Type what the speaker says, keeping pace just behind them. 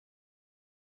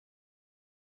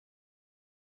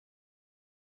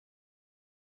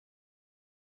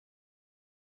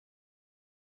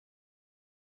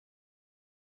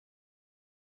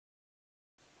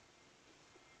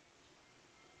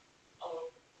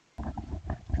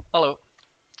Hello.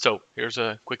 So, here's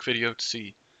a quick video to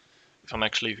see if I'm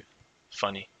actually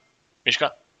funny.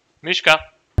 Mishka! Mishka!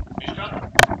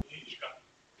 Mishka! Mishka!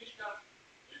 Mishka!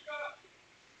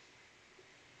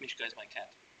 Mishka is my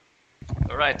cat.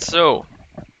 Alright, so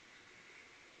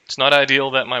it's not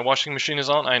ideal that my washing machine is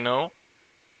on, I know,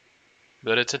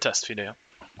 but it's a test video.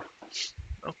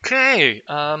 Okay,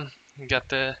 we got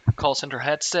the call center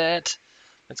headset.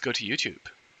 Let's go to YouTube.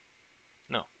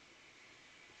 No.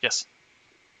 Yes.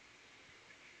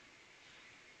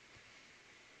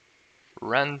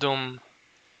 Random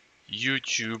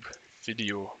YouTube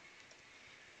video.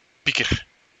 Picker.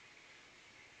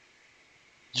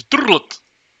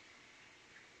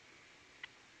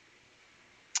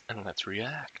 And let's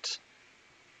react.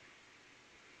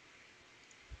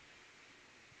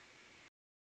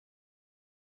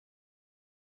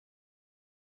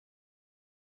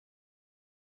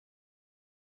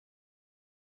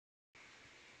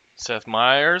 Seth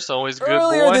Meyers, always good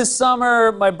Earlier boy. this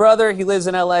summer, my brother, he lives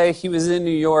in LA, he was in New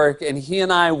York, and he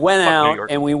and I went out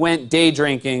and we went day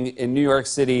drinking in New York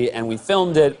City, and we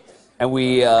filmed it, and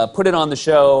we put it on the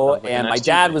show, Sounds like a and my nice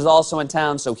dad Tuesday. was also in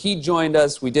town, so he joined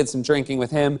us. We did some drinking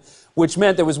with him, which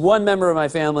meant there was one member of my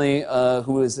family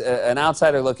who was an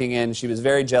outsider looking in. She was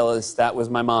very jealous. That was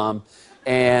my mom.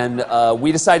 And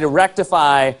we decided to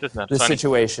rectify the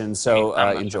situation, so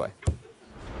enjoy.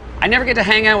 I never get to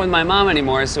hang out with my mom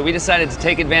anymore, so we decided to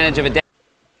take advantage of a day.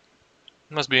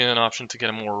 Must be an option to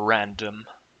get a more random.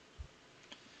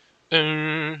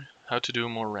 How to do a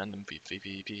more random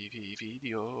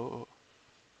video.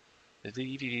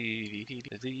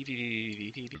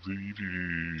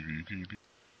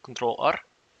 Control R.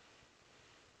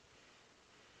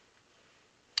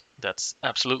 That's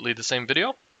absolutely the same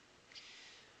video.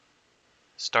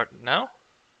 Start now.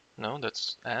 No,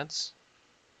 that's ads.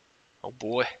 Oh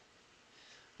boy.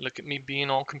 Look at me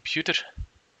being all computer.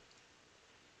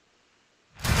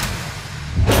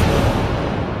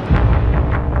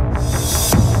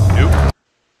 Nope.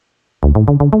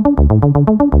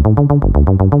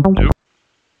 Nope.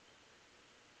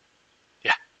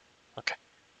 Yeah. Okay.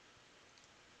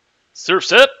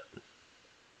 Surf's up.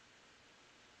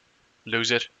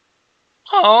 Lose it.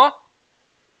 Aww. Are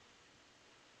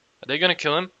they gonna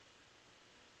kill him?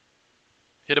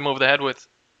 Hit him over the head with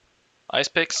ice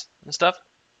picks and stuff?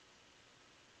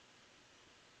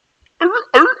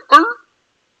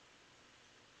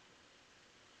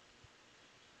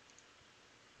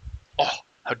 Oh,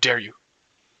 how dare you.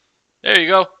 There you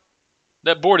go.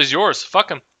 That board is yours.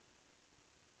 Fuck him.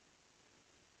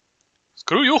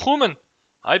 Screw you, human.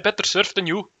 I better surf than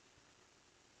you.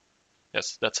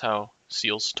 Yes, that's how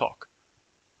seals talk.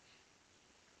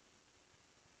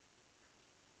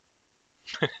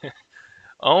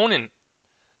 Owning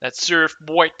that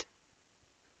surfboard.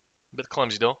 Bit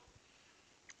clumsy though.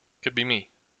 Could be me.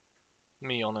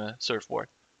 Me on a surfboard.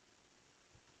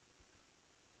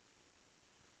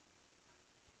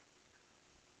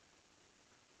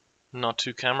 Not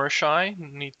too camera shy.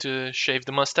 Need to shave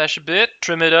the mustache a bit.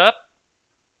 Trim it up.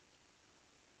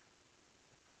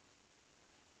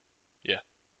 Yeah.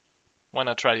 Why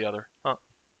not try the other? Huh.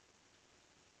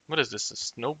 What is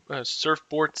this? A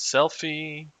surfboard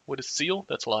selfie with a seal?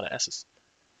 That's a lot of S's.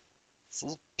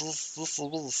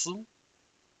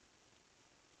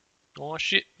 Oh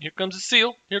shit, here comes the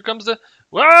seal. Here comes the...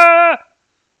 Ah!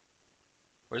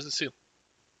 Where's the seal?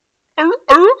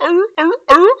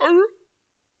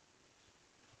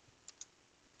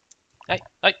 Hey,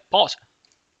 pause.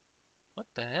 What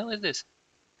the hell is this?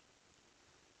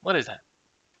 What is that?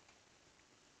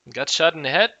 Got shot in the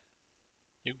head?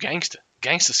 You gangsta.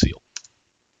 Gangsta seal.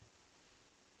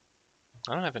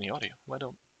 I don't have any audio. Why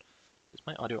don't... Is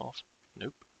my audio off?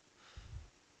 Nope.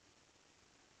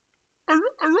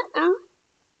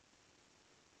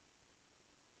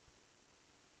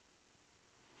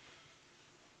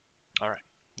 Alright,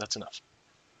 that's enough.